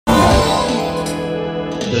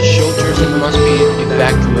Emirzian must be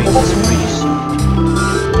evacuating this pretty soon.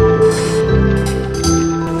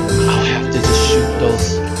 I'll have to just shoot those.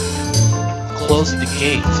 Close the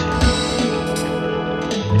gate.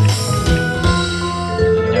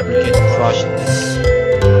 Never get crushed this.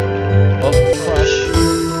 Oh, crush.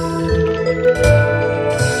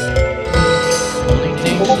 Only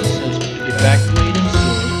thing is evacuating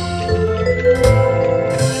soon.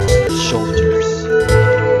 Shoulders.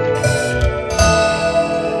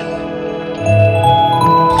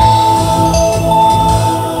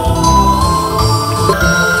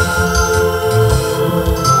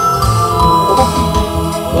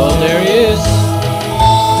 Well, there he is.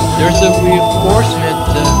 There's a reinforcement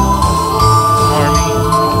army.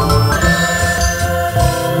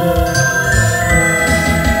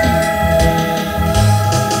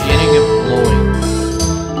 Getting it blowing.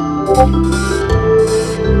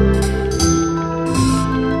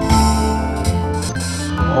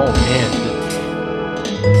 Oh man,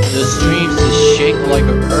 the streams just shake like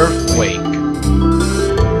an earthquake.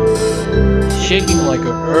 Shaking like an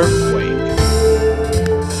earthquake.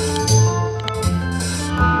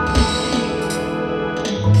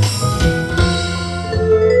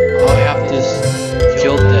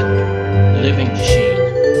 Killed that living machine.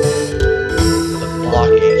 The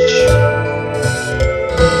blockage.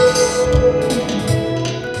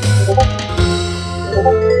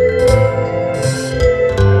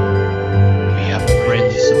 We have a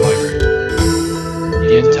friendly survivor.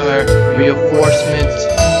 The entire reinforcement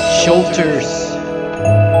shelters.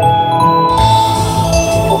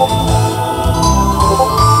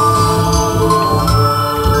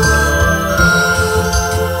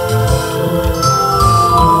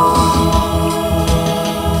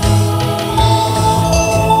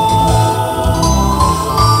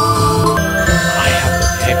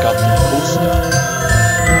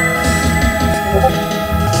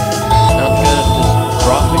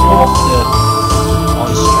 On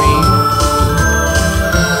stream.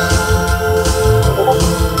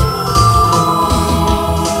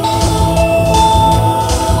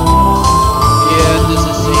 Yeah, this is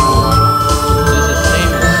the same one. This is the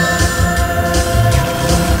same one.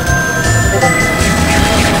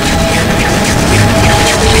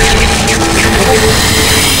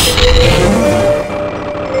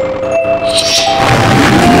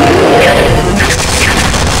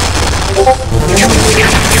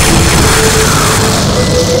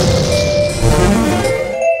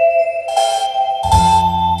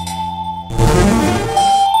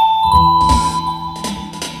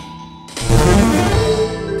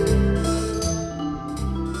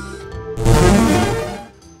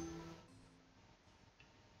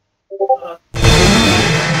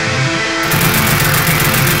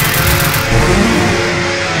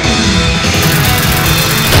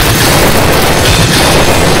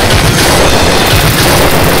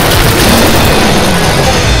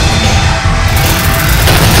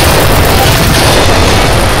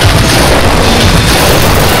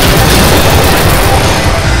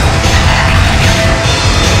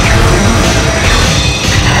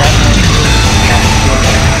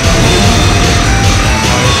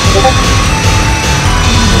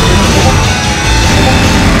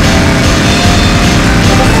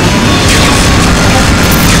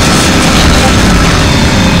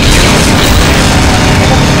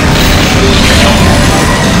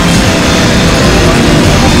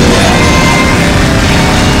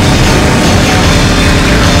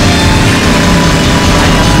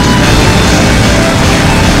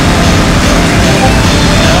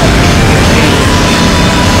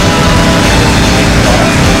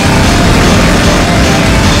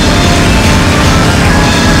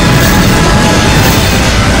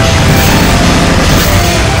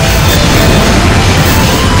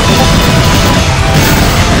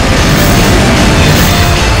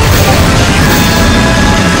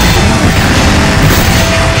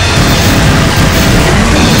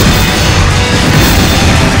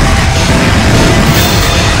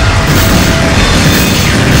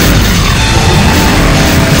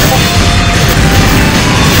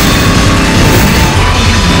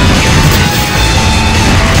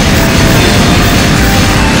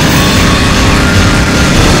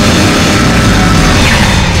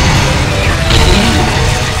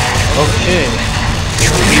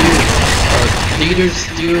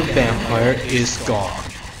 Emirzian vampire is gone.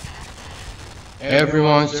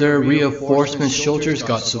 Everyone's their reinforcement soldiers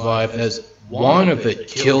got survived as one of it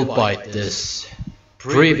killed by this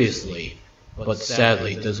previously. But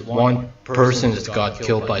sadly, there's one person that got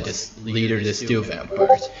killed by this leader, the steel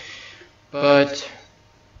vampires. But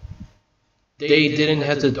they didn't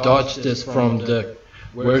have to dodge this from the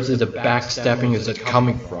where the backstabbing is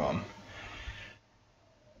coming from.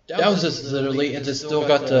 that was just literally, and it still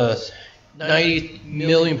got the 90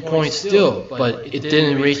 million points still, but it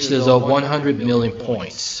didn't reach the 100 million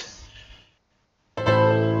points.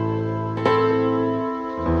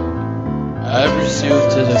 Ever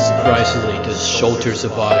since surprisingly, the shelter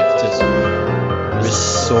survived this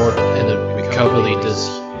resort and the recovery this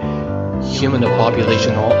human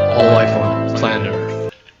population all life on planet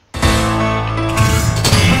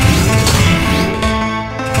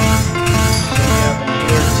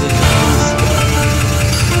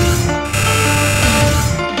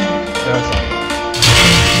Earth.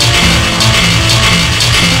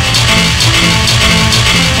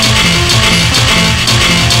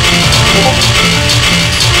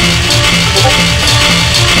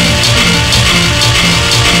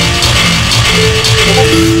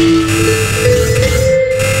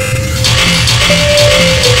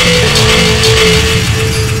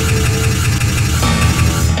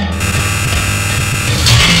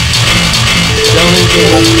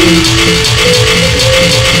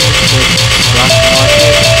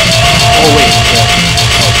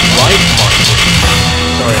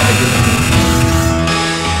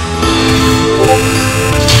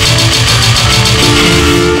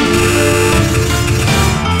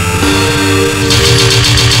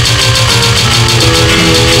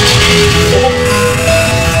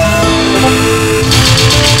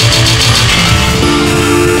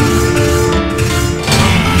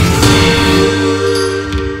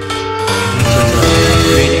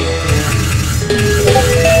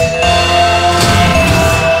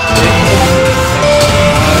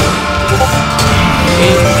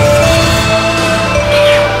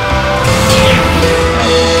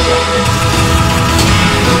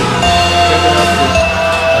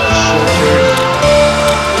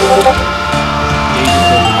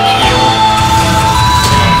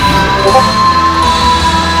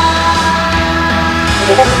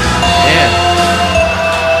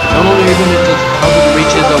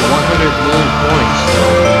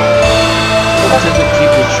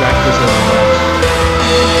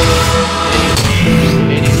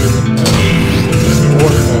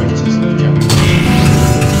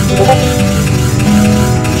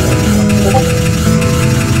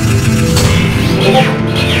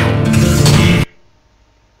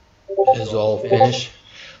 Is all finished?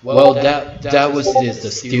 Well, that was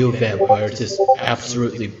the Steel Vampire. Just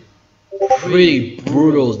absolutely pretty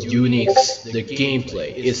brutal, unique. The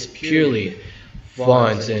gameplay is purely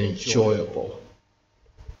fun and enjoyable.